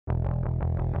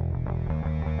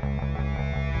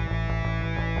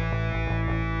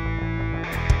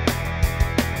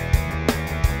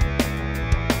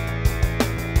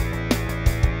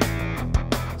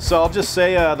So I'll just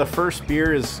say the first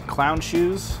beer is Clown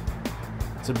Shoes.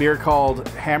 It's a beer called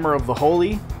Hammer of the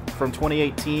Holy from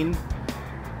 2018.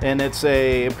 And it's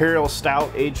a imperial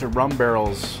stout aged in rum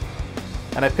barrels.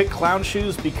 And I picked Clown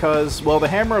Shoes because, well, the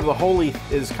Hammer of the Holy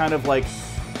is kind of like,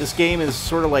 this game is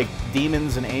sort of like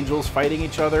demons and angels fighting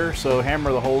each other. So Hammer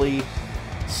of the Holy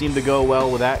seemed to go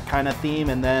well with that kind of theme.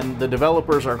 And then the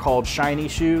developers are called Shiny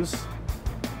Shoes.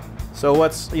 So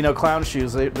what's, you know, Clown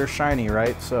Shoes, they're shiny,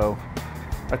 right? So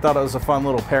I thought it was a fun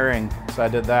little pairing, so I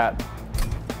did that.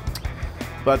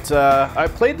 But I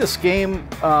played this game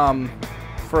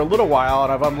for a little while,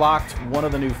 and I've unlocked one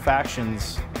of the new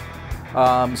factions.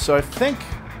 So I think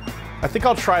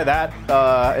I'll try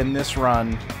that in this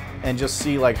run and just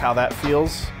see like how that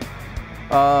feels.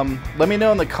 Let me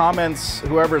know in the comments,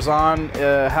 whoever's on,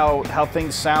 how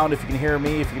things sound, if you can hear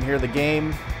me, if you can hear the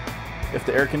game, if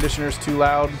the air conditioner's too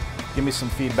loud. Give me some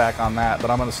feedback on that, but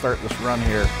I'm going to start this run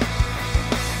here.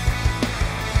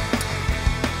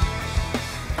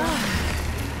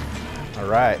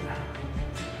 Alright.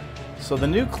 So the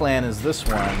new clan is this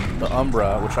one, the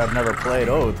Umbra, which I've never played.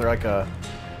 Oh, they're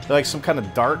like some kind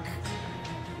of dark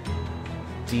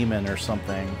demon or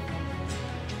something.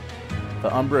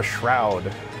 The Umbra Shroud.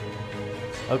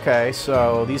 Okay,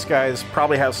 so these guys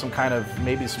probably have some kind of,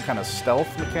 maybe some kind of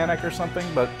stealth mechanic or something,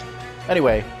 but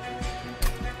anyway.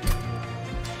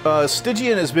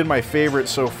 Stygian has been my favorite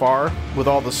so far, with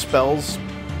all the spells,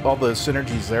 all the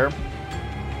synergies there.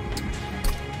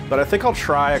 But I think I'll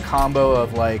try a combo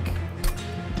of like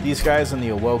these guys and the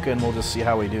Awoken. We'll just see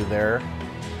how we do there.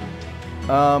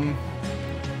 I'm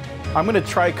gonna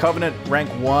try Covenant rank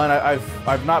 1.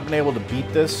 I've not been able to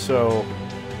beat this, so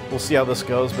we'll see how this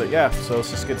goes. But yeah, so let's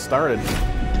just get started.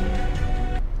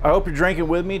 I hope you're drinking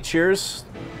with me. Cheers.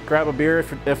 Grab a beer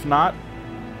if not.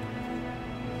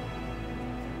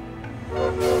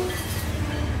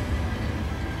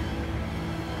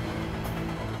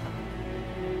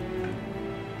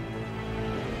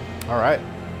 All right,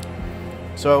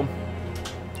 so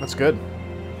that's good.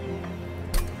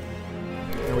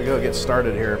 Here we go, get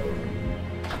started here.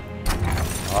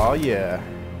 Oh yeah.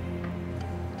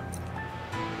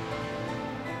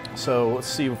 So let's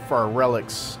see for our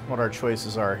relics what our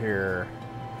choices are here.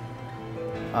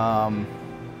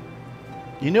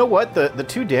 You know what? The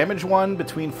 2 damage one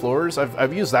between floors,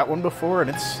 I've used that one before, and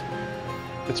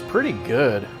it's pretty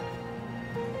good.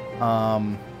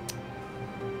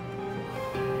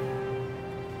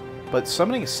 But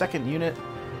summoning a second unit...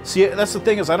 See, that's the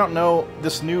thing, is I don't know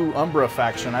this new Umbra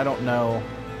faction. I don't know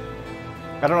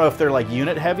if they're like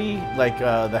unit heavy, like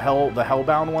the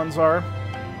Hellbound ones are.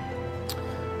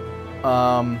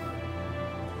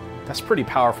 That's pretty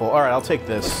powerful. All right, I'll take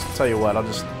this. I'll tell you what,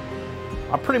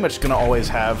 I'm pretty much gonna always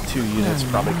have 2 units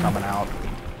probably coming out.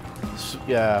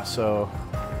 Yeah, so,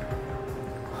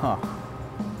 huh.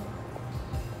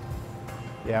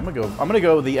 Yeah, I'm gonna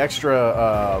go with the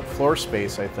extra floor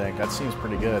space, I think. That seems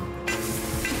pretty good.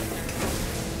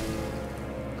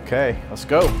 Okay, let's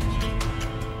go.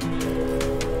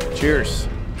 Cheers.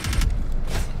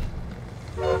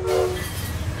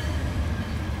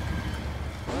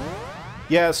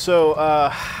 Yeah,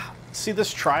 so see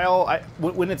this trial,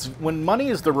 when money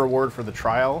is the reward for the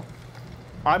trial,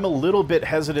 I'm a little bit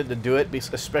hesitant to do it,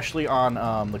 especially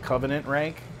on the Covenant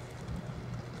rank.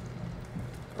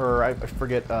 Or I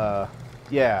forget,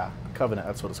 yeah, Covenant,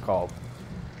 that's what it's called.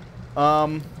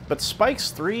 But Spikes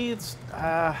 3, it's,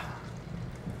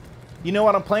 you know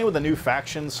what, I'm playing with a new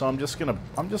faction, so I'm just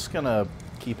gonna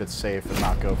keep it safe and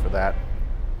not go for that.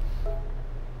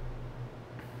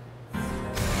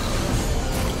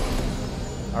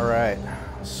 Alright,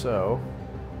 so,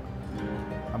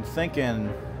 I'm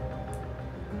thinking,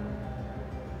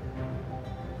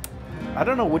 I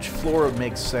don't know which floor it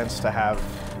makes sense to have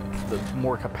the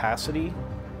more capacity.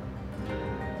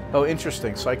 Oh,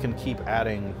 interesting. So I can keep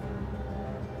adding.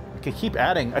 I can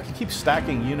keep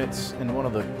stacking units in one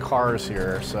of the cars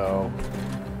here. So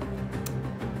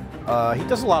he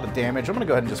does a lot of damage. I'm gonna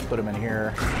go ahead and just put him in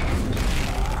here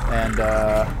and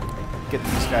get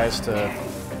these guys to.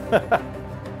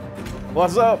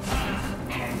 What's up?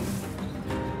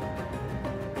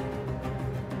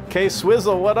 K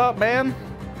Swizzle, what up, man?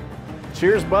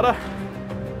 Cheers, budda.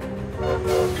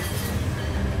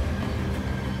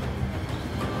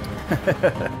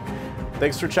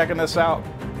 Thanks for checking this out.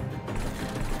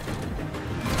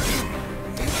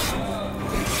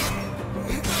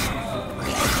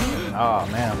 Oh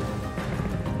man.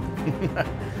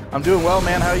 I'm doing well,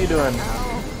 man. How you doing?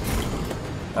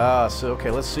 So okay,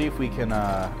 let's see if we can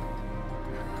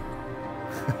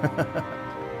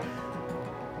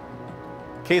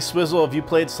K Swizzle, have you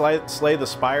played Slay the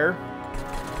Spire?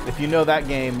 If you know that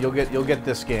game, you'll get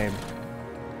this game.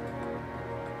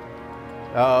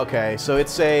 Oh, okay. So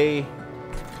it's a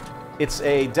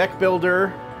deck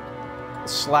builder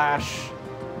slash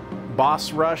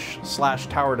boss rush slash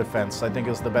tower defense, I think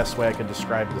is the best way I could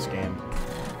describe this game.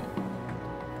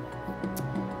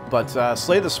 But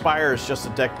Slay the Spire is just a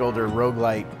deck builder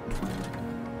roguelite.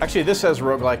 Actually, this has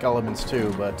roguelike elements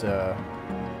too, but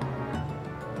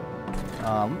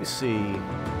let me see.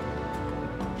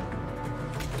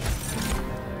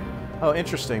 Oh,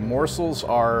 interesting. Morsels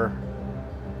are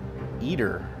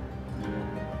eater.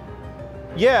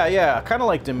 Yeah, kind of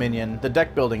like Dominion, the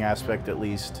deck building aspect at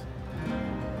least.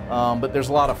 But there's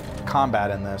a lot of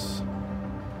combat in this.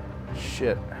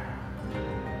 Shit.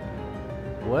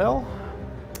 Well,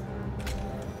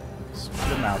 let's put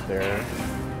them out there.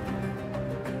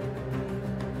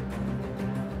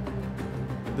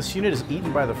 This unit is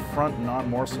eaten by the front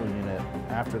non-morsel unit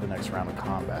after the next round of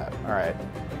combat. Alright.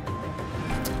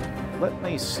 Let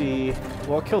me see.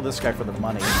 Well, I'll kill this guy for the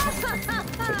money.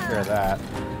 Take care of that.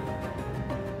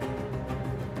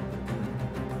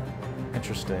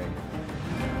 Interesting.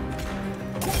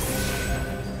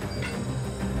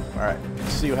 Alright,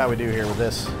 let's see how we do here with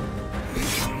this.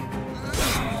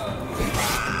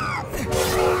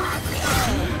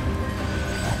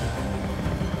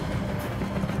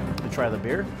 You try the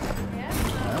beer? Yeah.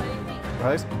 What do you think?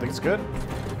 I think it's good.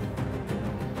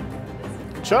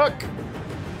 Chuck!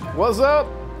 What's up?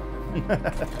 You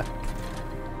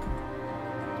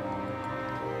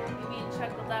mean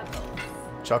Chuckle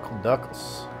Duckles? Chuckle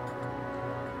Duckles.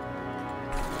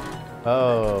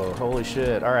 Oh, holy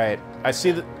shit. Alright. I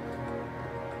see that.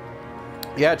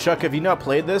 Yeah, Chuck, have you not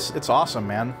played this? It's awesome,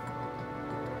 man.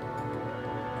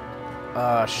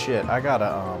 Shit. I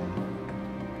gotta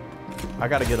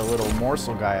get a little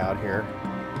morsel guy out here.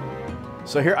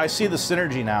 So here, I see the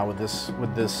synergy now with this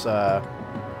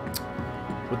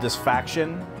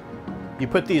faction. You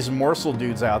put these morsel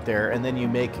dudes out there, and then you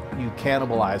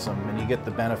cannibalize them, and you get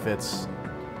the benefits.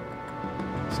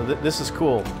 So this is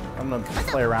cool. I'm gonna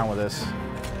play around with this.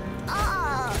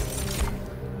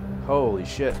 Holy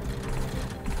shit.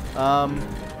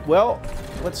 Well,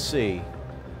 let's see.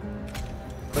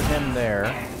 Put him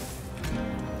there.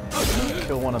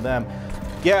 Kill one of them.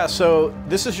 Yeah, so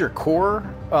this is your core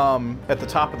at the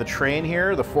top of the train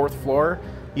here, the 4th floor.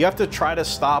 You have to try to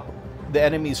stop the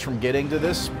enemies from getting to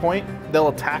this point. They'll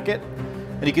attack it,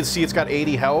 and you can see it's got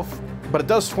 80 health, but it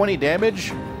does 20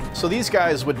 damage. So these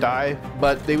guys would die,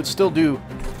 but they would still do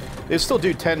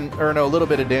 10 or no, a little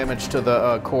bit of damage to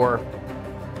the core.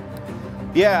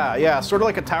 Yeah, sort of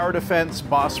like a tower defense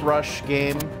boss rush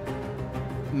game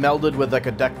melded with like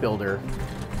a deck builder.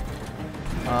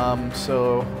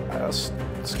 So let's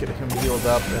get him healed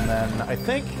up, and then I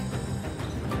think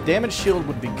damage shield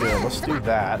would be good. Let's do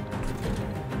that.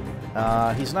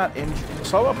 He's not injured,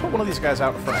 so I'll put one of these guys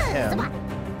out in front of him.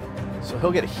 So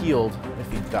he'll get healed if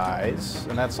he dies,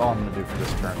 and that's all I'm going to do for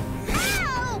this turn.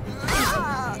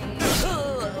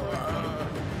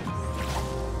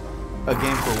 A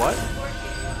game for what?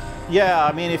 Yeah,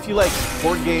 I mean, if you like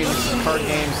board games, card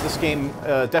games, this game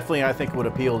definitely, I think, would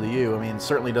appeal to you. I mean, it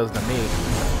certainly does to me.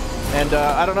 And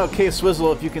I don't know,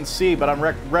 K-Swizzle, if you can see, but I'm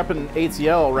repping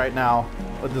ATL right now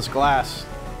with this glass.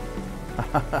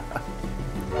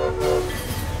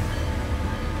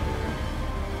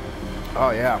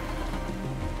 Oh, yeah.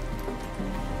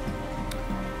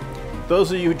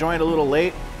 Those of you who joined a little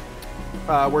late,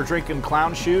 we're drinking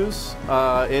Clown Shoes.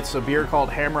 It's a beer called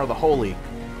Hammer of the Holy.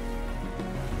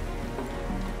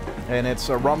 And it's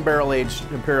a rum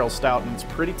barrel-aged imperial stout, and it's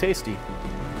pretty tasty.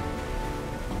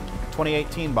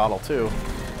 2018 bottle, too.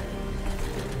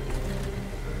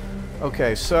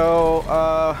 Okay,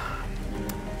 so,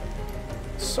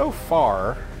 so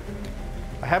far,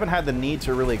 I haven't had the need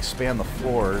to really expand the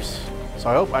floors.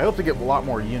 So I hope to get a lot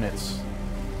more units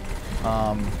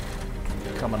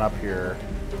coming up here.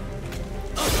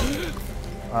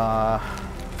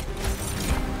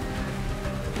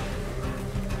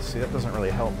 See, that doesn't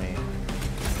really help me.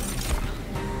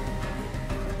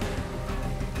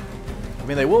 I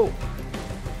mean, they will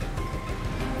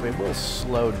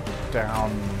slow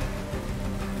down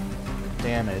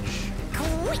damage.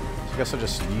 So I guess I'll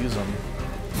just use them.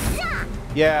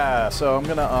 Yeah, so I'm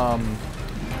gonna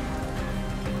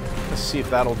let's see if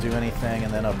that'll do anything,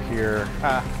 and then up here,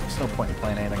 there's no point in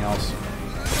playing anything else.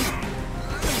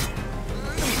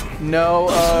 No,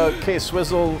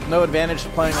 K-Swizzle, no advantage to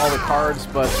playing all the cards,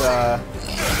 but I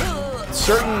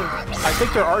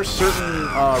think there are certain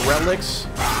relics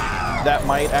that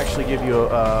might actually give you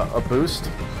a boost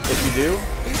if you do.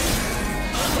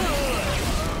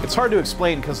 It's hard to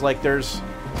explain because, like, there's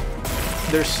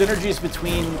there's synergies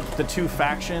between the two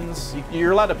factions.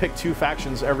 You're allowed to pick two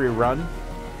factions every run.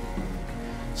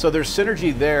 So there's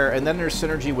synergy there, and then there's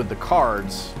synergy with the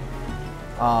cards.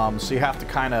 So you have to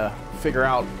kind of figure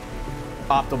out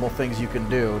optimal things you can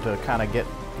do to kind of get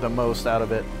the most out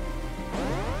of it.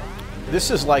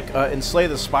 This is like in Slay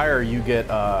the Spire, you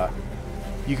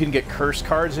can get curse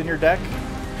cards in your deck.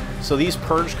 So these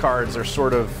purge cards are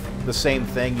sort of the same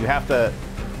thing. You have to...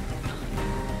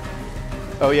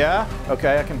 Oh yeah?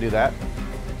 Okay, I can do that.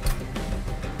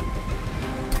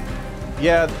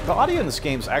 Yeah, the audio in this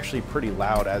game is actually pretty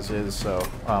loud as is, so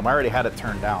I already had it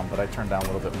turned down, but I turned down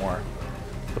a little bit more.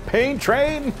 The pain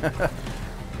train!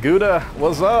 Gouda,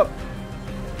 what's up?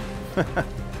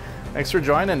 Thanks for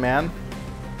joining, man.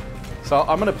 So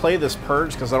I'm going to play this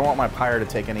purge because I don't want my pyre to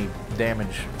take any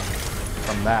damage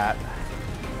from that.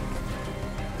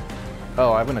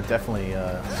 Oh, I'm going to definitely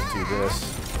do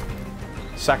this.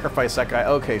 Sacrifice that guy.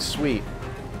 Okay, sweet.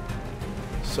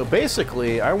 So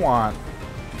basically, I want...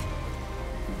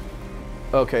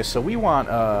 Okay, so we want,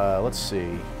 let's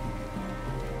see.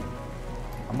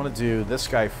 I'm going to do this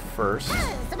guy first.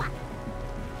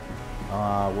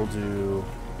 We'll do...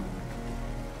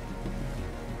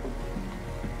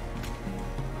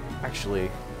 Actually...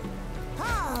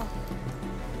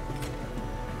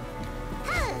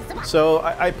 So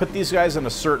I put these guys in a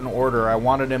certain order. I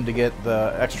wanted him to get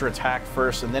the extra attack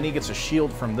first, and then he gets a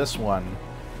shield from this one,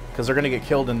 because they're going to get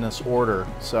killed in this order.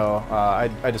 So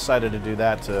I decided to do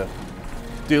that to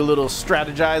do a little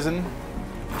strategizing.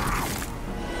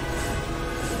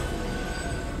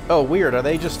 Oh, weird. Are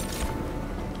they just...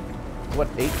 What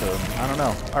ate them? I don't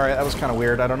know. Alright, that was kind of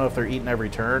weird. I don't know if they're eating every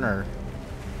turn or...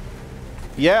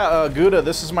 Yeah, Gouda,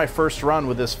 this is my first run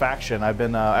with this faction. I've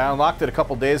been, I unlocked it a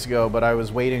couple days ago, but I was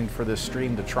waiting for this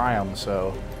stream to try them,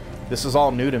 so this is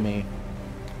all new to me.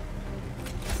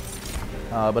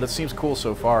 But it seems cool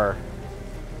so far.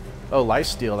 Oh,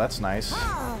 lifesteal, that's nice.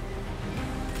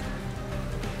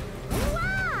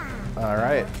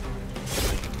 Alright.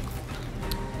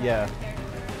 Yeah.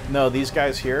 No, these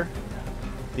guys here,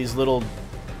 these little,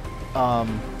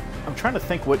 I'm trying to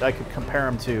think what I could compare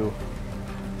them to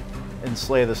in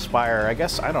Slay the Spire. I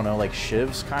guess, I don't know, like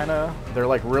shivs, kind of. They're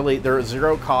like really, they're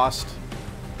 0 cost,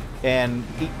 and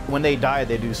when they die,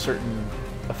 they do certain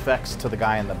effects to the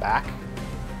guy in the back,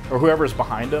 or whoever's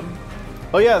behind him.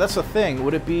 Oh yeah, that's the thing.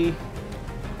 Would it be...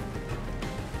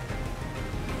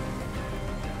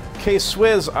 Okay,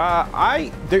 Swizz,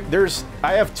 I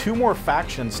have 2 more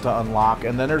factions to unlock,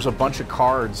 and then there's a bunch of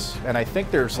cards, and I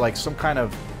think there's like some kind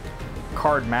of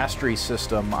card mastery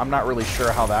system. I'm not really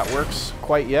sure how that works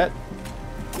quite yet.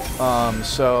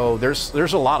 So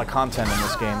there's a lot of content in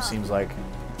this game, seems like.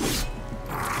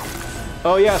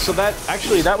 Oh yeah, so that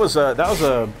actually that was a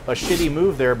shitty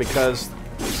move there, because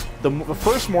the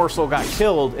first morsel got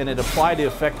killed and it applied the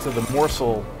effect to the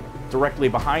morsel directly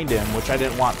behind him, which I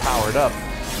didn't want powered up.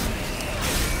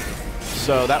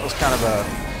 So that was kind of a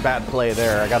bad play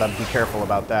there. I gotta be careful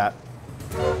about that.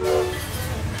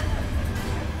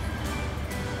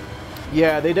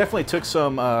 Yeah, they definitely took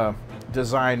some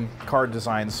card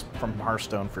designs from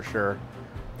Hearthstone for sure.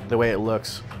 The way it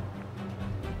looks.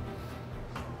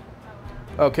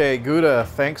 Okay, Gouda,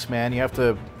 thanks, man. You have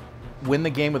to win the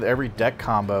game with every deck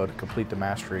combo to complete the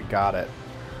mastery. Got it.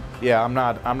 Yeah, I'm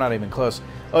not even close.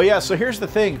 Oh yeah, so here's the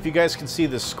thing. If you guys can see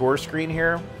this score screen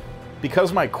here,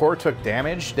 because my core took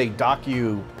damage, they dock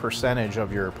you percentage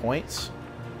of your points.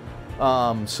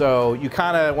 So you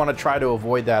kind of want to try to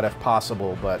avoid that if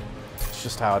possible, but it's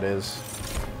just how it is.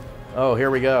 Oh, here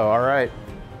we go. All right.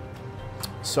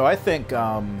 So I think,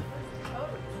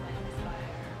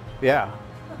 yeah.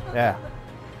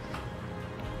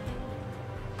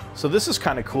 So this is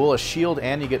kind of cool. A shield,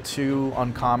 and you get 2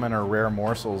 uncommon or rare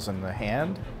morsels in the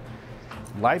hand.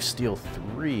 Lifesteal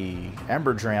 3.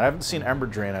 Ember Drain. I haven't seen Ember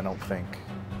Drain, I don't think.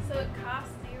 So it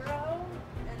costs 0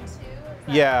 and 2? Is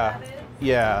that Yeah.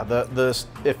 what that is?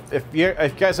 Yeah. If you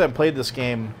guys haven't played this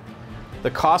game,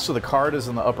 the cost of the card is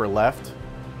in the upper left.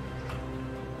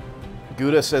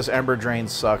 Gouda says Ember Drain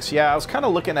sucks. Yeah, I was kind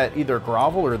of looking at either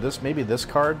Grovel or maybe this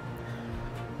card.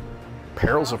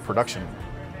 Perils of Production.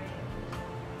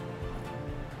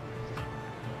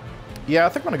 Yeah, I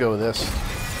think I'm gonna go with this.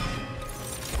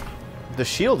 The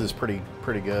shield is pretty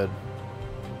good.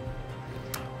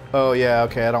 Oh yeah,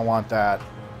 okay, I don't want that.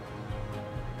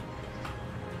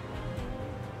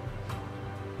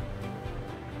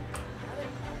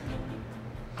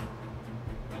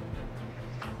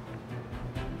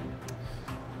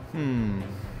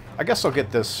 I guess I'll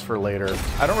get this for later.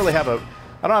 I don't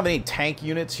have any tank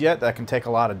units yet that can take a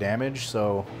lot of damage,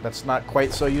 so that's not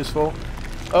quite so useful.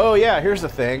 Oh yeah, here's the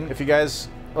thing. If you guys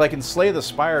like in Slay the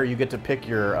Spire, you get to pick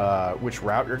your which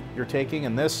route you're taking.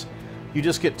 In this, you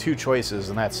just get 2 choices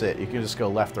and that's it. You can just go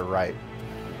left or right.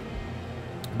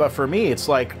 But for me, it's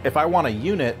like if I want a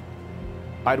unit,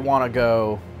 I'd want to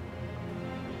go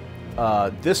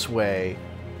this way.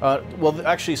 Well,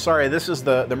 actually, sorry, this is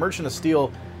the Merchant of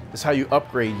Steel is how you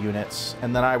upgrade units,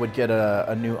 and then I would get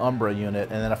a new Umbra unit,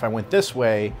 and then if I went this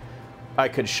way, I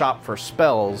could shop for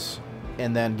spells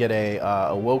and then get a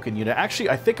Awoken unit. Actually,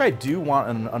 I think I do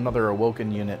want another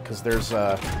Awoken unit because there's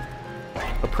a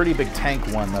pretty big tank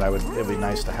one that it'd be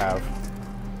nice to have.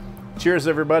 Cheers,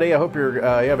 everybody! I hope you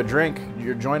have a drink.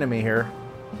 You're joining me here.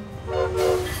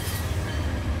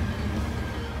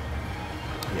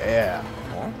 Yeah.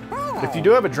 If you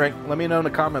do have a drink, let me know in the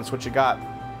comments what you got.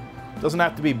 Doesn't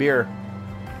have to be beer.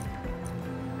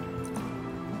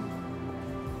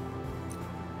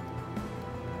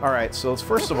 All right, so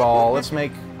first of all, let's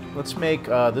make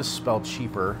this spell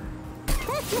cheaper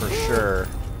for sure.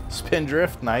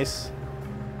 Spindrift, nice.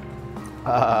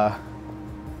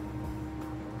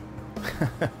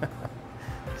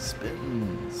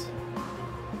 Spins.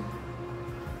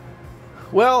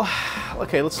 Well,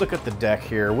 okay, let's look at the deck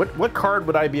here. What card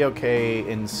would I be okay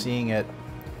in seeing it?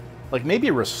 Like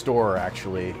maybe Restore,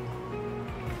 actually.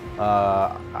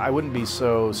 I wouldn't be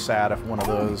so sad if one of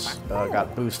those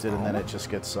got boosted and then it just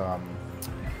gets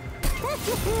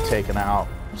taken out.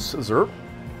 Scissor.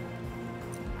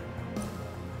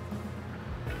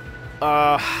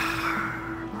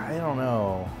 I don't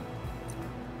know.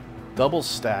 Double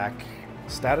stack.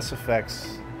 Status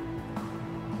effects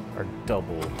are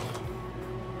doubled.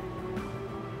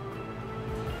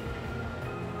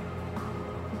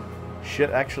 Shit,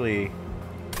 actually,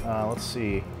 let's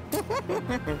see.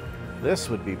 This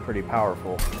would be pretty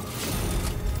powerful.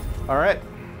 Alright,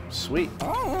 sweet.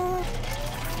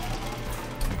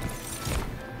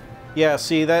 Yeah,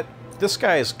 see, this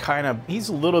guy is kind of, he's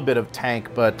a little bit of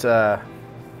tank, but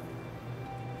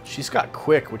she's got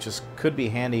quick, which could be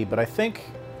handy, but I think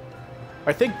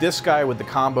this guy with the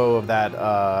combo of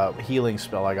that healing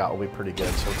spell I got will be pretty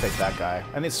good, so we'll take that guy.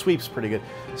 I think Sweep's pretty good.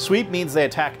 Sweep means they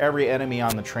attack every enemy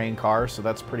on the train car, so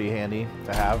that's pretty handy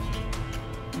to have.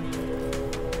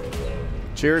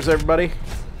 Cheers, everybody.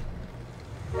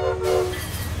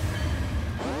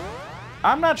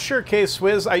 I'm not sure,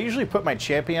 K-Swizz. I usually put my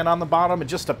champion on the bottom. It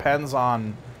just depends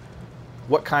on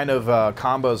what kind of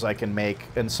combos I can make.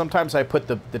 And sometimes I put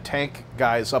the tank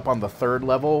guys up on the 3rd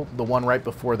level, the one right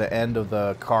before the end of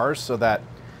the cars, so that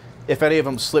if any of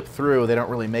them slip through, they don't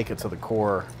really make it to the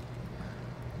core.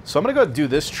 So I'm going to go do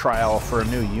this trial for a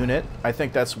new unit. I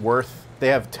think that's worth... They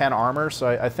have 10 armor, so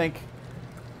I think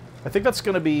that's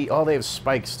going to be... Oh, they have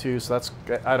spikes, too, so that's...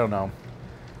 I don't know.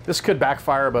 This could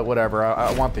backfire, but whatever.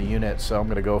 I want the unit, so I'm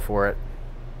going to go for it.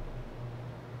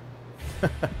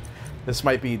 This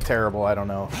might be terrible, I don't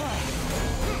know.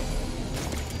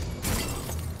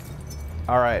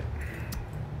 Alright.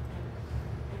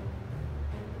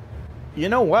 You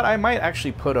know what? I might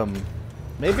actually put him...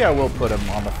 Maybe I will put him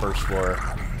on the 1st floor.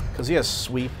 Because he has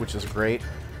sweep, which is great.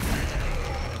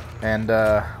 And,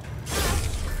 I'm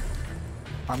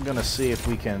gonna see if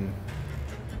we can...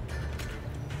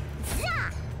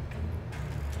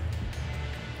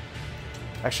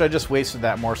 Actually, I just wasted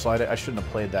that morsel. I shouldn't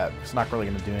have played that. It's not really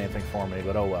going to do anything for me,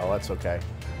 but oh well, that's okay.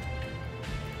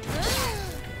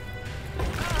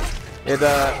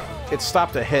 It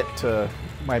stopped a hit to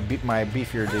my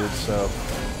beefier dude, so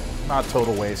not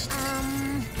total waste.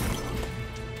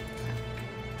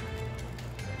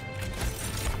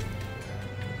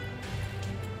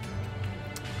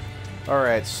 All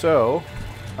right, so,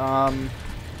 I'm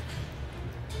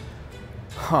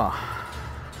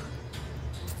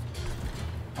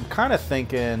kind of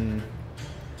thinking,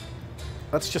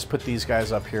 let's just put these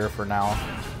guys up here for now.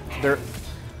 They're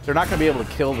not going to be able to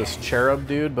kill this cherub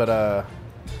dude, but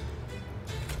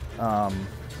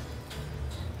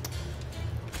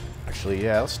actually,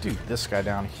 yeah, let's do this guy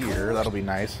down here. That'll be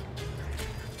nice.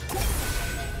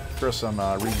 Throw some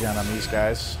regen on these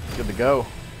guys. Good to go.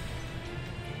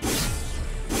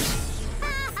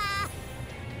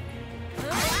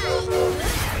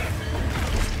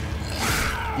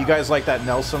 You guys like that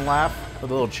Nelson laugh with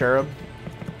the little cherub?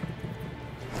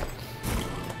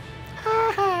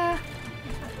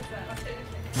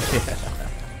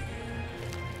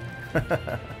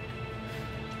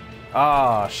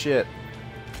 Ah, shit.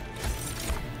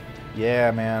 Yeah,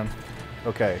 man.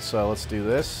 Okay, so let's do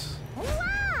this.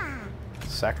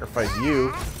 Sacrifice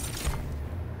you.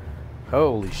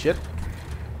 Holy shit.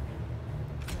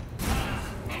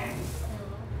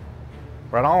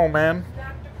 Right on, man.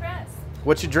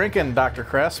 What you drinking, Dr.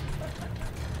 Cresp?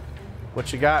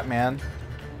 What you got, man?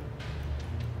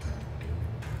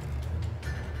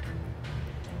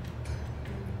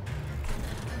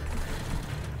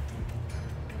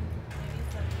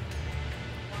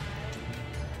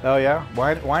 Oh yeah,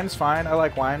 wine's fine. I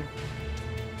like wine.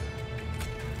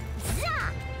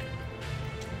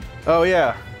 Oh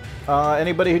yeah.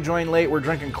 Anybody who joined late, we're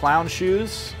drinking Clown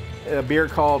Shoes, a beer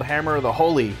called Hammer of the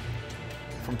Holy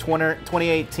from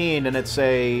 2018, and it's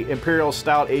a imperial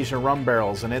stout Asian rum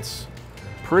barrels, and it's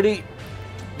pretty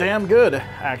damn good,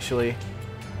 actually.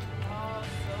 Oh,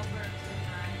 sober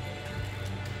tonight.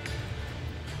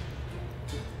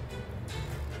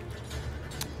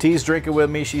 T's drinking with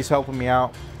me. She's helping me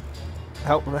out,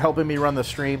 helping me run the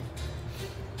stream.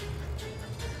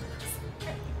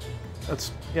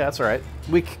 That's all right.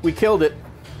 We killed it.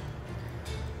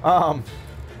 Oh,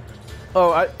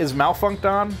 is Malfunct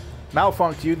on?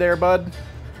 Malfunct, you there, bud?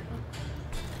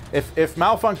 If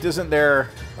Malfunct isn't there,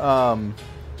 I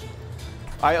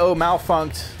owe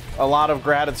Malfunct a lot of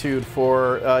gratitude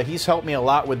for. He's helped me a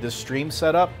lot with this stream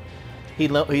setup. He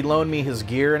loaned me his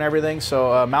gear and everything.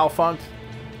 So Malfunct,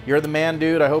 you're the man,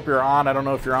 dude. I hope you're on. I don't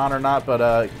know if you're on or not,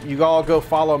 but you all go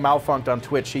follow Malfunct on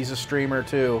Twitch. He's a streamer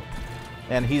too.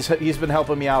 And he's been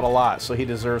helping me out a lot, so he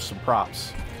deserves some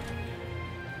props.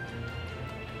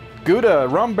 Gouda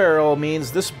rum barrel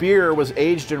means this beer was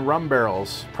aged in rum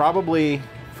barrels, probably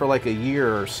for like a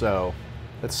year or so.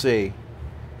 Let's see.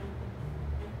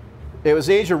 It was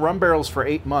aged in rum barrels for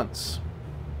 8 months.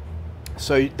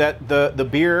 So that the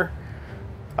beer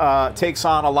takes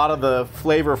on a lot of the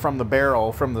flavor from the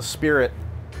barrel, from the spirit.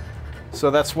 So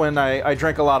that's when I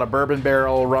drink a lot of bourbon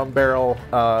barrel, rum barrel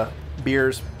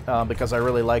beers. Because I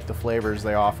really like the flavors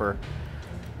they offer.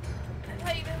 I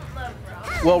thought you didn't love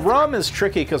rum. Well, rum is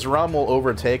tricky because rum will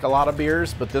overtake a lot of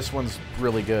beers, but this one's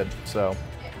really good. So,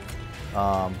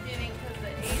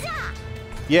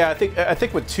 yeah, I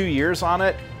think with 2 years on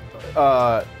it,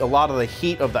 a lot of the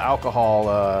heat of the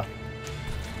alcohol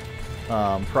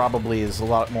probably is a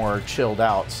lot more chilled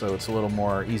out, so it's a little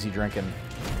more easy drinking.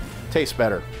 Tastes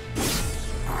better.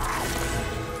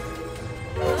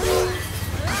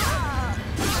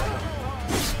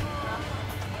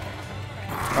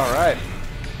 All right.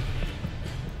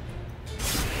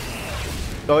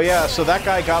 Oh yeah, so that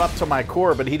guy got up to my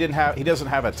core, but he doesn't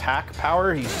have attack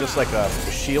power. He's just like a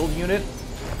shield unit.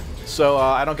 So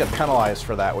I don't get penalized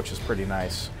for that, which is pretty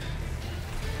nice.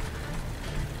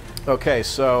 Okay,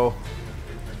 so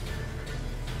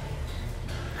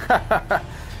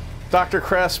Dr.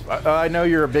 Cresp, I know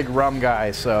you're a big rum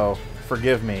guy, so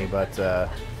forgive me, but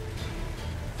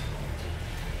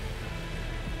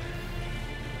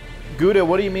Gouda,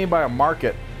 what do you mean by a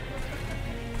market?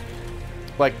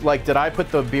 Like, did I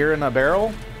put the beer in a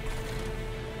barrel?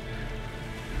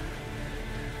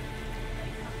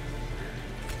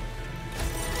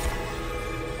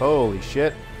 Holy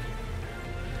shit.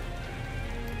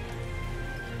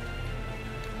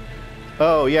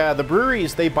 Oh, yeah, the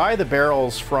breweries, they buy the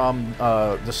barrels from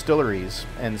distilleries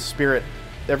and spirit.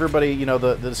 Everybody, you know,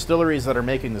 the distilleries that are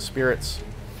making the spirits,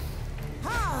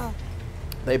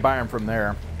 they buy them from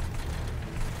there.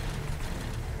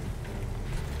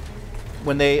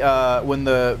 When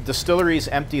the distilleries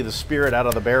empty the spirit out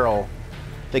of the barrel,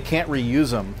 they can't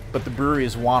reuse them, but the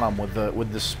breweries want them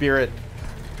with the spirit.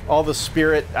 All the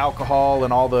spirit alcohol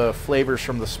and all the flavors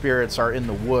from the spirits are in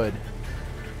the wood.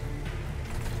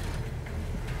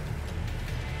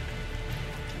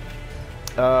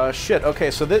 Shit.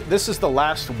 Okay, so this is the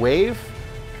last wave,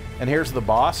 and here's the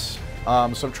boss.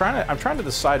 So I'm trying to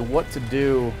decide what to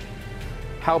do,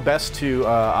 how best to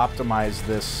optimize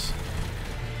this.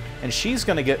 And she's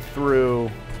gonna get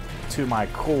through to my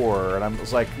core, and I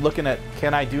was like looking at,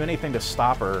 can I do anything to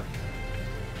stop her?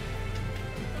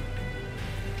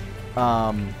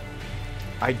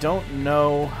 I don't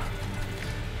know.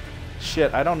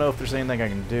 Shit, I don't know if there's anything I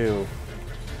can do.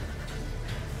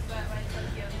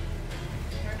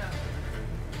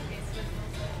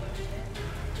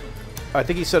 I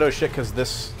think he said, "Oh shit," because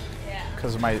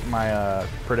because of my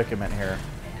predicament here.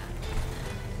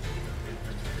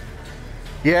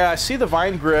 Yeah, I see the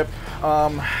vine grip. I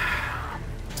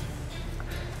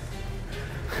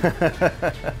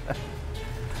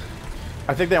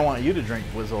think they want you to drink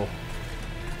Guzzle.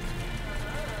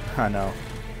 I know.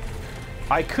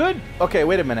 I could. Okay,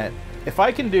 wait a minute. If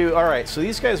I can do, all right. So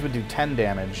these guys would do 10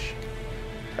 damage.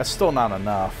 That's still not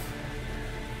enough.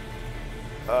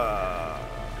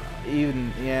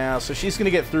 Yeah. So she's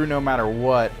gonna get through no matter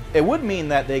what. It would mean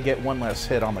that they get one less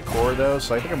hit on the core though.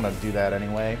 So I think I'm gonna do that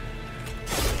anyway.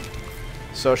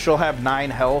 So she'll have 9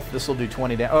 health. This will do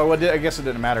 20 damage. Oh, well, I guess it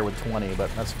didn't matter with 20,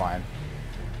 but that's fine.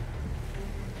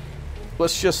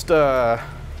 Let's just, I'll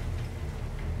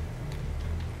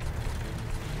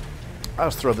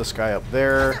just throw this guy up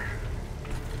there.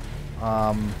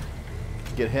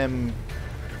 Get him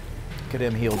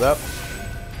healed up.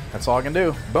 That's all I can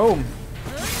do. Boom.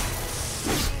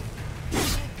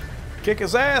 Kick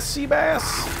his ass, sea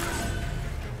bass.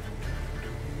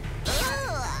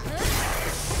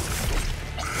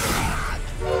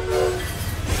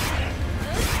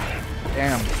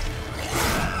 Damn.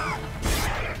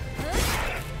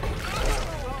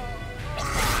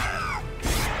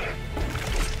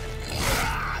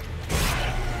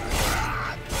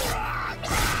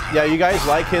 Yeah, you guys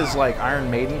like his like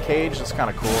Iron Maiden cage? That's kind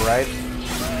of cool, right?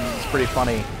 It's pretty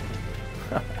funny.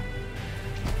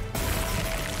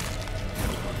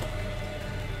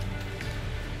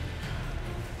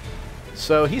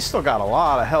 So he's still got a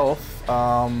lot of health.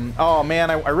 Oh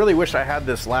man, I really wish I had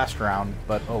this last round,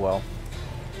 but oh well.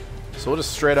 So we'll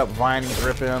just straight up vine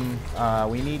grip him.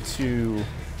 We need to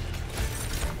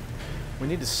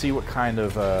see what kind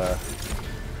of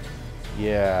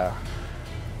yeah.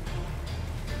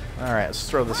 All right, let's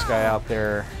throw this guy out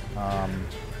there.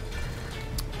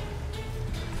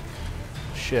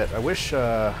 Shit, I wish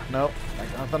nope. I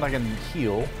don't think I can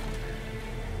heal.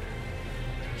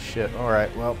 Shit. All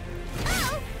right, well.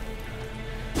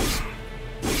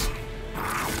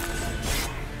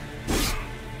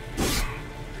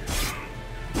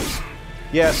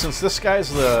 Yeah, since this guy's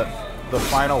the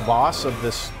final boss of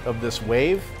this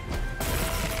wave,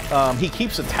 he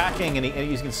keeps attacking, and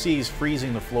you can see he's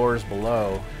freezing the floors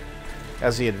below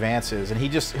as he advances, and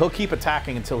he'll keep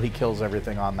attacking until he kills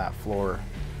everything on that floor.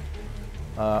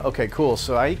 Okay, cool.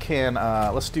 So I can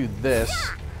let's do this,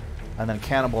 and then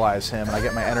cannibalize him, and I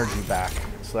get my energy back.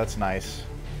 So that's nice.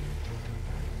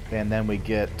 And then we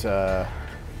get some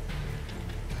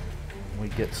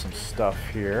stuff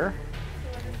here.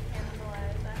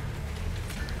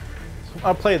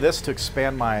 I'll play this to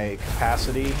expand my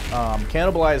capacity.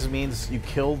 Cannibalize means you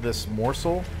kill this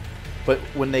morsel, but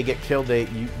when they get killed,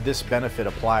 this benefit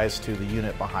applies to the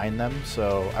unit behind them.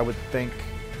 So I would think,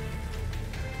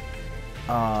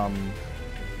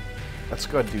 let's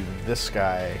go ahead and do this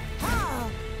guy,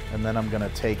 and then I'm gonna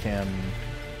take him,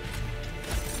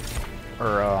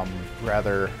 or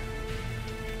rather,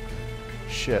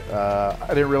 shit. I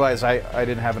didn't realize I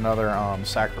didn't have another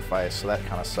sacrifice, so that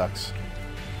kind of sucks.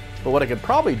 But what I could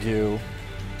probably do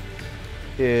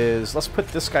is, let's put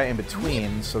this guy in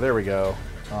between, so there we go.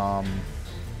 And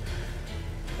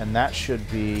that should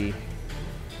be,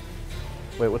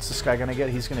 wait, what's this guy gonna get?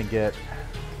 He's gonna get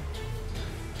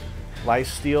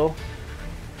lifesteal.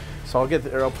 So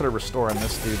I'll put a restore on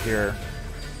this dude here.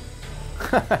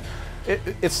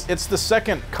 It's the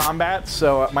second combat,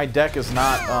 so my deck is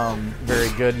not very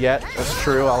good yet. That's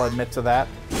true, I'll admit to that.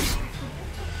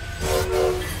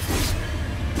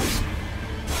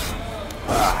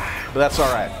 But that's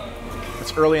alright.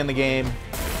 It's early in the game.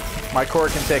 My core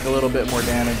can take a little bit more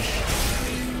damage.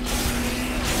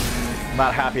 I'm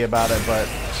not happy about it, but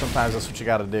sometimes that's what you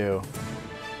gotta do.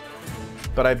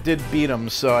 But I did beat him,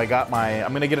 so I got my...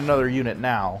 I'm gonna get another unit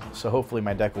now, so hopefully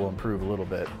my deck will improve a little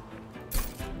bit.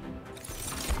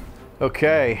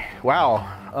 Okay.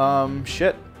 Wow.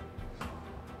 Shit.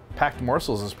 Packed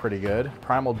Morsels is pretty good.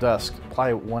 Primal Dusk.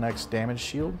 Apply 1x damage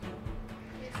shield.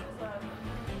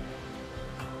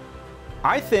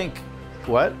 I think,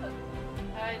 what?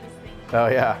 I just think. Oh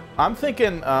yeah, I'm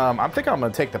thinking I'm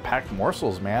gonna take the Packed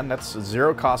Morsels, man. That's a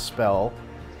 0-cost spell,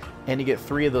 and you get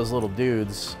 3 of those little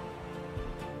dudes.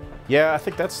 Yeah, I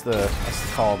think that's the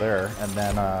call there. And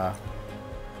then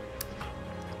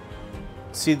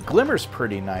see, Glimmer's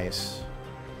pretty nice.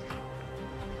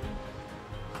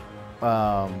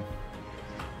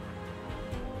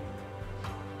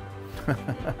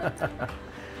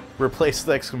 Replace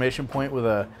the exclamation point with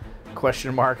a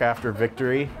question mark after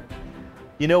victory.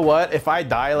 You know what? If I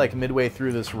die like midway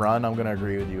through this run, I'm gonna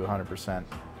agree with you 100%.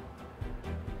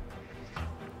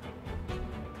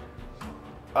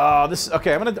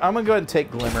 Okay. I'm gonna go ahead and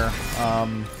take Glimmer.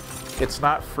 It's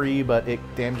not free, but it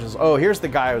damages. Oh, here's the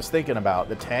guy I was thinking about.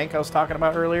 The tank I was talking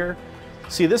about earlier.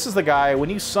 See, this is the guy. When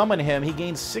you summon him, he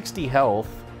gains 60 health,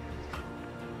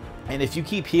 and if you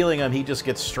keep healing him, he just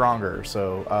gets stronger.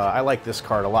 So I like this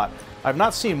card a lot. I've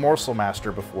not seen Morsel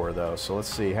Master before, though, so let's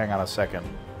see. Hang on a second.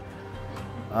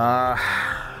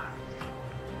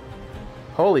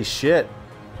 Holy shit.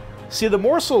 See, the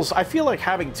Morsels, I feel like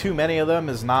having too many of them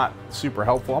is not super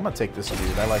helpful. I'm going to take this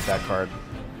dude. I like that card.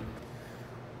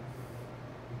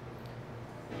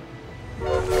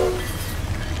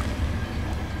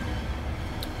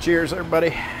 Cheers,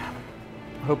 everybody.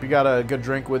 Hope you got a good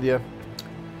drink with you.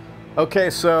 Okay,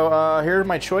 so here are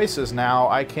my choices now.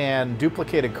 I can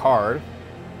duplicate a card.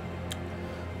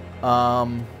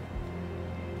 I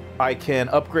can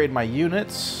upgrade my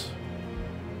units.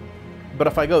 But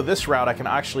if I go this route, I can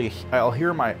actually I'll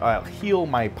heal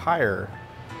my Pyre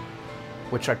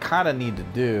which I kind of need to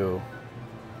do.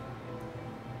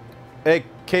 Hey,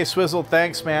 K-Swizzle,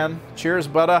 thanks, man. Cheers,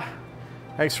 budda.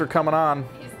 Thanks for coming on.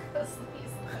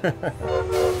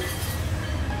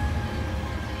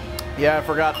 Yeah,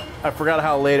 I forgot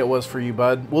how late it was for you,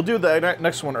 bud. We'll do the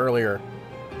next one earlier.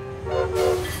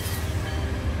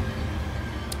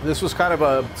 This was kind of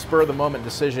a spur-of-the-moment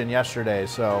decision yesterday,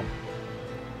 so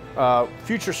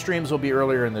future streams will be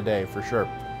earlier in the day for sure.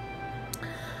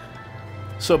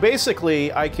 So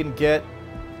basically, I can get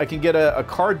a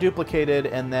card duplicated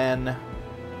and then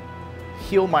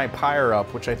heal my pyre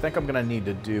up, which I think I'm gonna need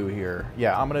to do here.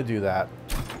 Yeah, I'm gonna do that.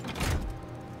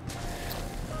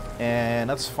 And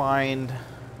let's find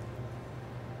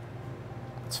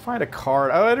a card.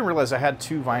 Oh, I didn't realize I had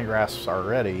 2 Vine Grasps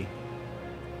already.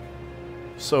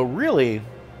 So really,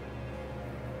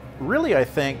 I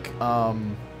think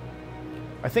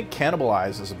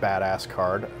Cannibalize is a badass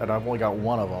card, and I've only got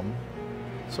 1 of them.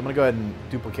 So I'm gonna go ahead and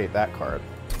duplicate that card.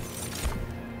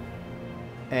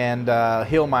 And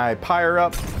heal my pyre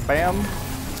up. Bam.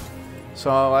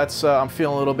 So that's I'm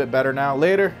feeling a little bit better now.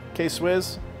 Later,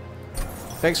 K-Swizz.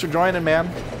 Thanks for joining, man.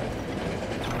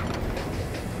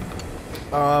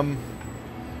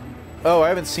 Oh, I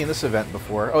haven't seen this event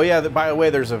before. Oh yeah, by the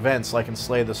way, there's events like in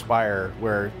Slay the Spire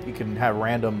where you can have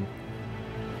random,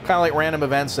 kind of like random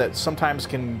events that sometimes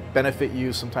can benefit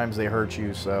you, sometimes they hurt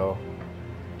you, so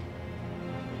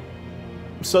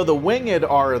the winged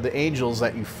are the angels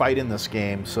that you fight in this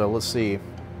game, so let's see.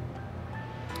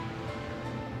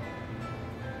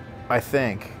 I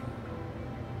think.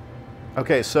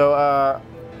 Okay, so,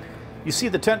 you see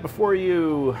the tent before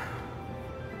you...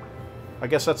 I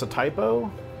guess that's a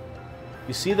typo?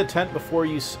 You see the tent before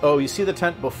you... Oh, you see the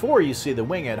tent before you see the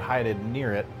winged hidden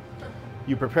near it.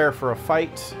 You prepare for a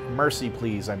fight. Mercy,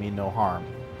 please, I mean no harm.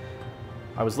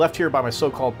 I was left here by my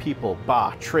so-called people.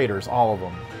 Bah, traitors, all of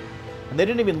them. And they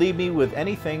didn't even leave me with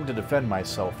anything to defend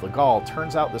myself. The gall.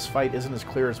 Turns out this fight isn't as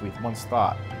clear as we once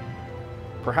thought.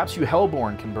 Perhaps you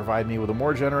Hellborn can provide me with a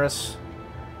more generous...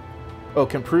 Oh,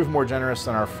 can prove more generous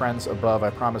than our friends above.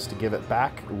 I promise to give it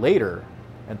back later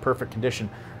in perfect condition.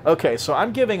 Okay, so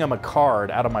I'm giving him a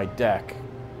card out of my deck.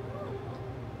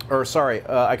 Or, sorry,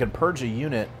 I can purge a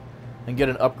unit and get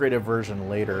an upgraded version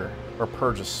later. Or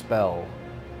purge a spell.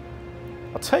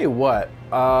 I'll tell you what.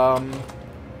 I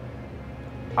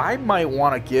might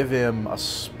want to give him a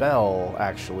spell,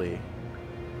 actually.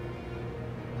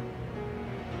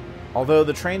 Although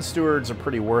the Train Stewards are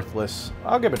pretty worthless.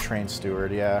 I'll give a Train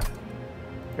Steward, yeah.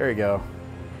 There you go.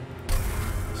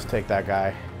 Let's take that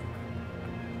guy.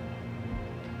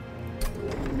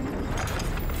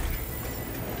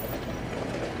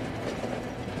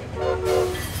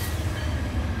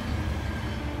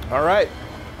 Alright.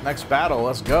 Next battle,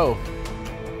 let's go.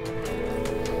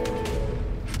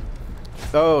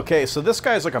 Okay, so this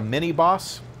guy's like a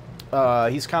mini-boss.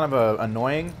 He's kind of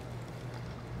annoying.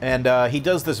 And he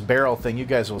does this barrel thing. You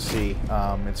guys will see.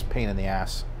 It's a pain in the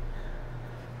ass.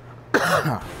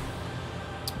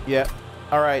 Yeah.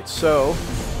 Alright, so...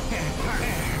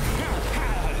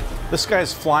 This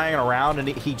guy's flying around, and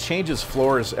he changes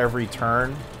floors every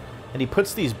turn. And he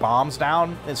puts these bombs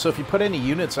down. And so if you put any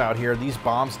units out here, these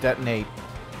bombs detonate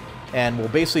and will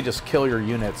basically just kill your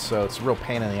units. So it's a real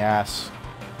pain in the ass.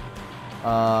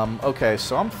 Okay,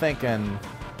 so I'm thinking...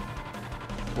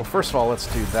 Well, first of all, let's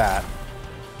do that.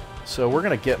 So we're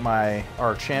going to get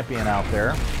our champion out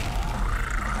there.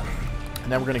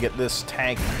 And then we're going to get this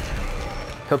tank.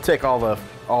 He'll take all the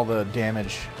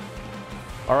damage.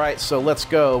 Alright, so let's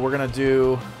go. We're going to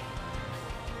do...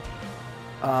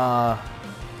 I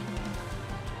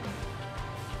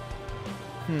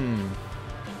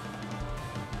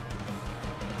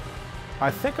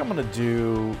think I'm going to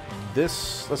do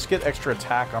this. Let's get extra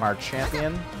attack on our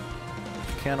champion.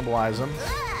 Cannibalize him.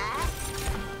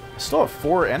 I still have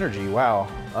 4 energy. Wow.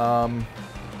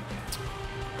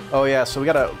 Oh yeah, so we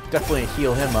gotta definitely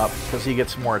heal him up because he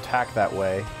gets more attack that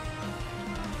way.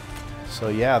 So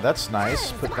yeah, that's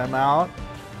nice. Put them out.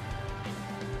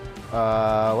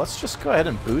 Let's just go ahead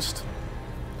and boost.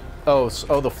 Oh,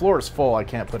 the floor is full. I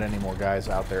can't put any more guys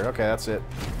out there. Okay, that's it.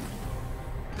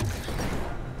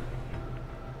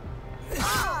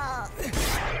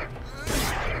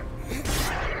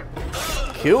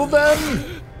 Kill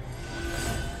them!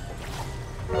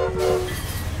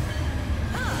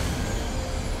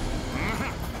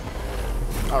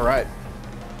 Alright.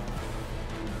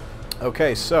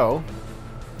 Okay, so...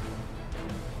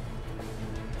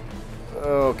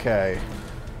 Okay.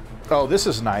 Oh, this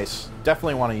is nice.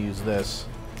 Definitely want to use this.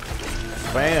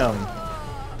 Bam!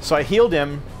 So I healed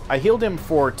him. I healed him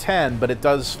for 10, but it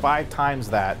does 5 times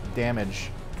that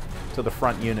damage. to the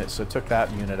front unit, so it took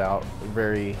that unit out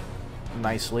very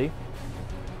nicely.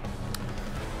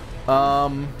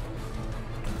 I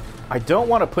don't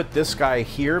want to put this guy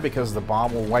here because the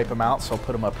bomb will wipe him out, so I'll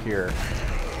put him up here.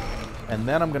 And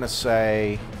then I'm going to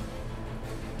say...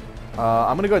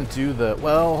 I'm going to go ahead and do the...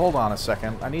 Well, hold on a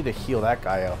second. I need to heal that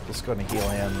guy up. Just go ahead and heal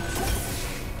him.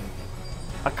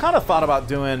 I kind of thought about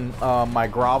doing my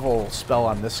grovel spell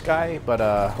on this guy,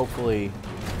 but hopefully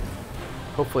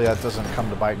that doesn't come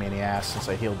to bite me in the ass since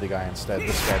I healed the guy instead.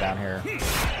 This guy down here.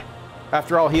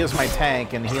 After all, he is my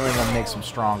tank, and healing him makes him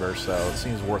stronger, so it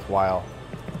seems worthwhile.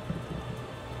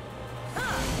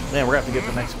 Man, we're going to have to get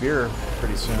the next beer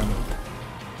pretty soon.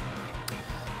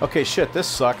 Okay, shit, this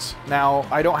sucks. Now,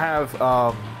 I don't have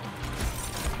a,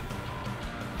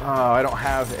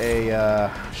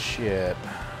 shit.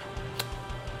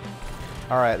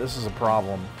 Alright, this is a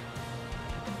problem.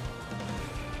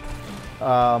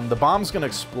 The bomb's gonna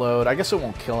explode. I guess it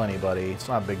won't kill anybody. It's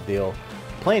not a big deal.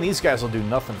 Playing these guys will do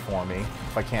nothing for me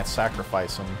if I can't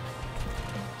sacrifice them.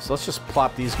 So let's just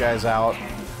plop these guys out.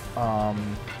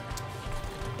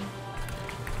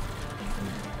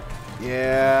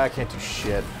 Yeah, I can't do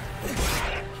shit.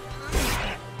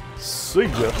 See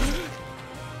ya.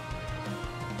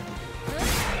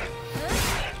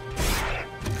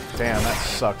 Damn, that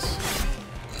sucks.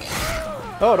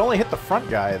 Oh, it only hit the front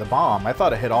guy, the bomb. I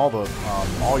thought it hit all the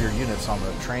all your units on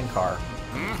the train car.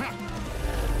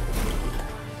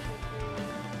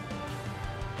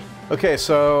 Okay,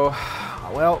 so,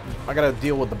 well, I gotta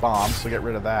deal with the bomb, so get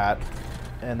rid of that.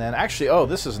 And then, actually, oh,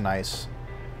 this is nice.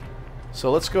 So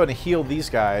let's go ahead and heal these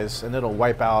guys, and it'll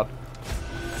wipe out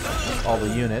all the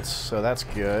units, so that's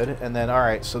good. And then,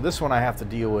 alright, so this one I have to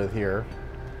deal with here.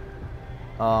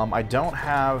 I don't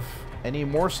have any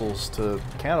morsels to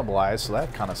cannibalize, so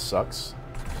that kind of sucks.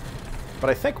 But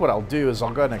I think what I'll do is I'll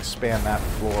go ahead and expand that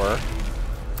floor.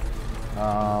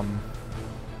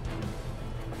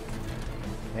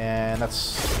 And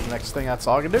that's the next thing, that's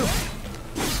all I can do.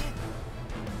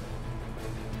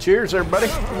 Cheers, everybody.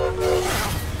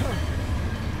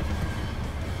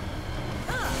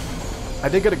 I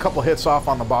did get a couple hits off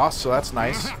on the boss, so that's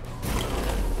nice. Are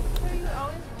you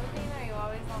always moving? Are you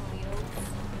always on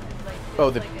wheels? Like, Oh,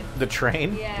 like the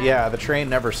train? Yeah. Yeah, the train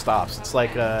never stops. It's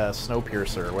like a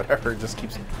Snowpiercer or whatever. It just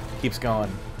keeps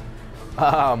going.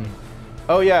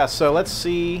 Oh yeah, so let's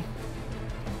see.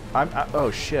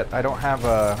 Oh shit, I don't have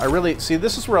a... I really... See,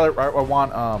 this is where I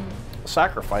want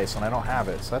sacrifice, and I don't have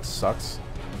it, so that sucks.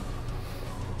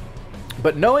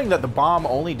 But knowing that the bomb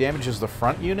only damages the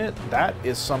front unit, that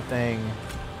is something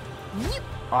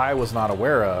I was not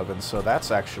aware of, and so that's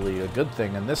actually a good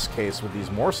thing in this case with these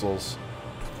morsels.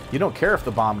 You don't care if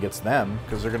the bomb gets them,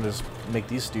 because they're going to just make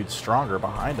these dudes stronger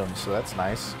behind them, so that's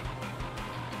nice.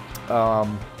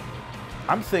 I'm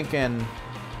thinking,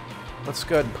 let's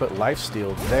go ahead and put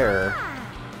lifesteal there.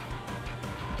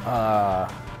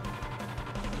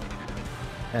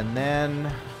 And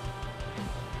then...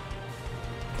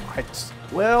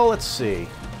 well, let's see.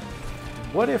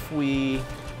 What if we...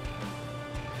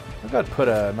 I've got to put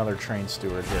another train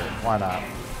steward here. Why not?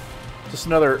 Just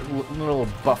another little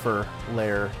buffer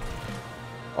layer.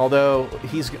 Although,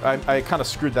 I kind of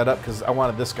screwed that up because I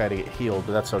wanted this guy to get healed,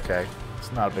 but that's okay.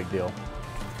 It's not a big deal.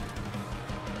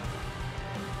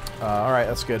 Alright,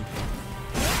 that's good.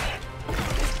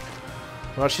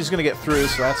 Well, she's going to get through,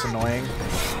 so that's annoying.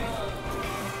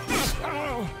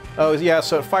 Oh, yeah,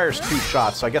 so it fires 2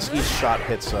 shots, so I guess each shot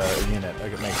hits a unit.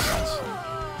 Like, it makes sense.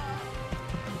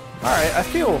 Alright, I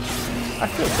feel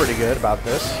pretty good about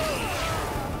this.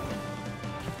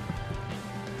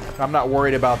 I'm not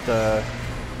worried about the...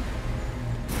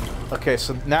 Okay,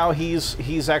 so now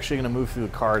he's actually going to move through the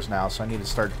cars now, so I need to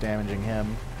start damaging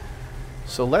him.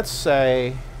 So let's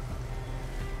say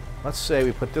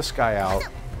we put this guy out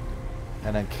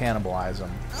and then cannibalize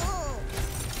him.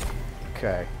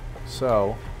 Okay,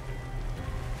 so...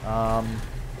 I'm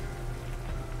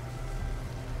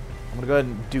going to go ahead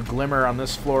and do Glimmer on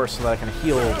this floor so that I can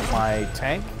heal my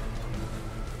tank.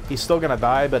 He's still going to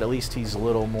die, but at least he's a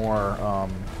little more...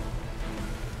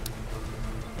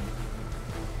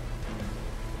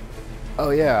 Oh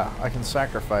yeah, I can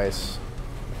sacrifice.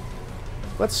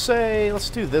 Let's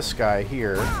do this guy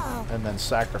here, and then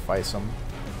sacrifice him.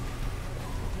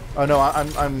 Oh no,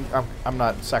 I'm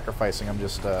not sacrificing. I'm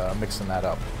just mixing that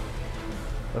up.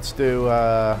 Let's do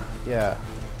yeah.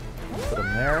 Put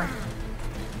him there,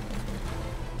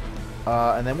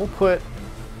 and then we'll put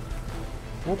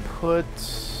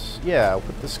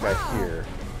this guy here.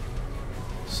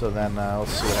 So then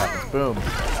let's see what happens. Boom.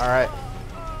 All right.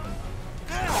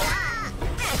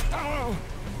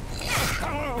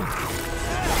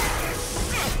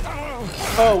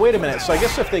 Oh, wait a minute. So I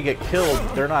guess if they get killed,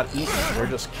 they're not eaten. They're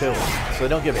just killed. So they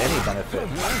don't give any benefit.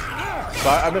 So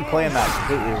I've been playing that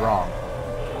completely wrong.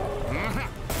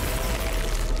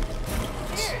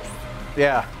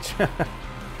 Yeah.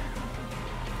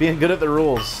 Being good at the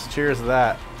rules. Cheers to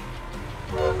that.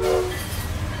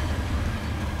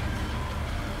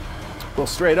 Well,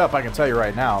 straight up, I can tell you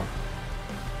right now.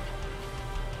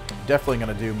 Definitely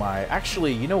going to do my...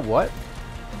 Actually, you know what?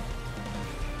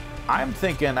 I'm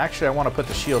thinking, actually, I want to put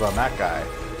the shield on that guy.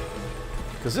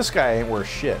 Because this guy ain't worth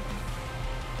shit.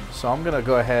 So I'm going to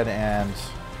go ahead and...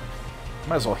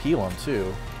 Might as well heal him,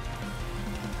 too.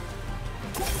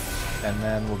 And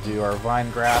then we'll do our Vine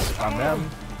Grasp on them.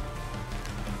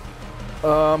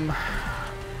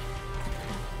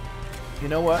 You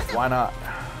know what? Why not?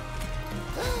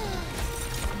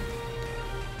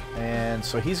 And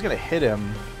so he's going to hit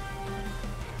him.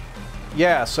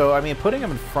 Yeah, so, I mean, putting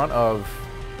him in front of...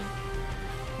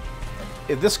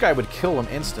 This guy would kill him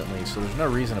instantly, so there's no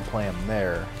reason to play him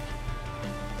there.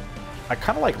 I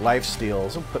kind of like life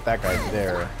steals. I'll put that guy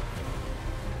there.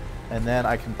 And then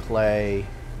I can play...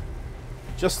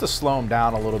 Just to slow him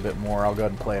down a little bit more, I'll go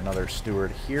ahead and play another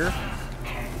steward here.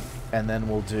 And then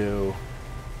we'll do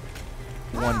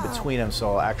one between them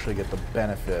so I'll actually get the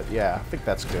benefit. Yeah, I think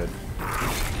that's good.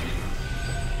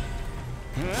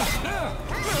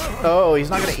 Oh, he's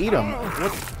not going to eat him.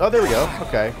 What? Oh, there we go.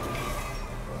 Okay.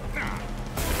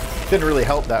 Didn't really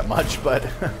help that much, but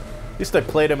at least I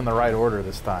played him in the right order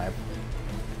this time.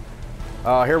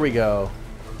 Oh, here we go.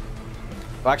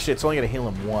 Well, actually, it's only going to heal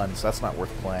him once, so that's not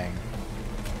worth playing.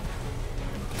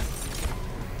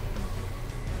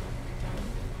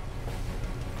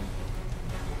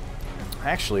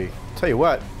 Actually, tell you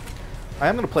what, I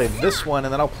am going to play this one,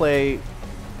 and then I'll play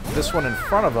this one in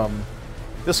front of him.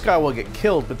 This guy will get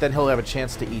killed, but then he'll have a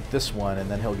chance to eat this one,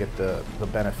 and then he'll get the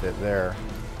benefit there.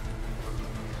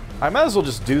 I might as well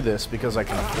just do this because I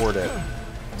can afford it.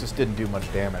 It just didn't do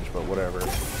much damage, but whatever.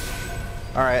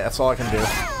 Alright, that's all I can do.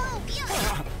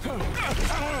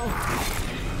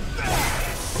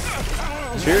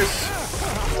 Cheers!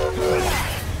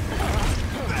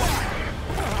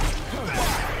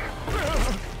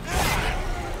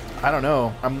 I don't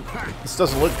know. This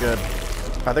doesn't look good.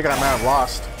 I think I might have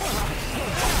lost.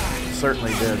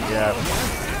 Certainly did, yeah.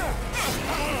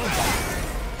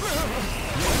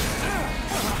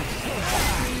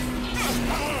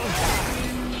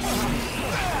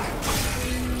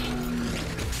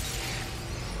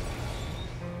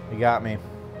 You got me.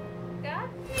 Got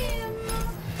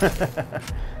him.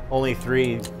 Only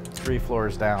three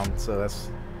floors down, so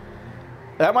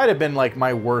that might have been like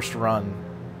my worst run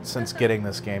since getting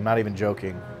this game, not even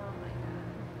joking.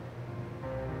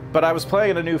 But I was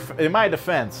playing in my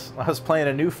defense, I was playing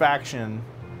a new faction,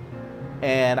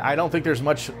 and I don't think there's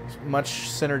much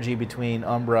synergy between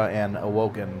Umbra and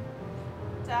Awoken.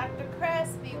 Dr.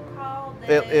 Crisp, you called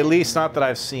it. At least not that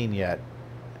I've seen yet.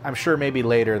 I'm sure maybe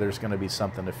later there's going to be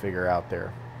something to figure out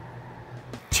there.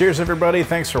 Cheers, everybody.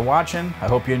 Thanks for watching. I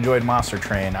hope you enjoyed Monster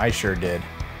Train. I sure did.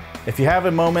 If you have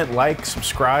a moment, like,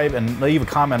 subscribe, and leave a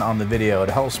comment on the video. It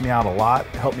helps me out a lot.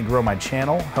 Help me grow my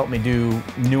channel. Help me do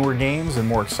newer games and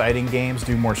more exciting games.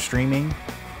 Do more streaming.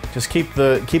 Just keep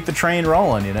the train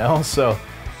rolling, you know. So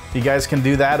if you guys can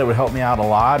do that, it would help me out a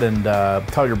lot. And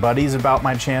tell your buddies about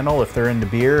my channel if they're into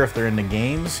beer, if they're into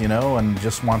games, you know, and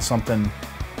just want something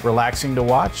relaxing to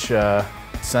watch.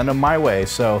 Send them my way.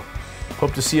 So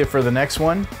hope to see you for the next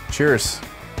one. Cheers.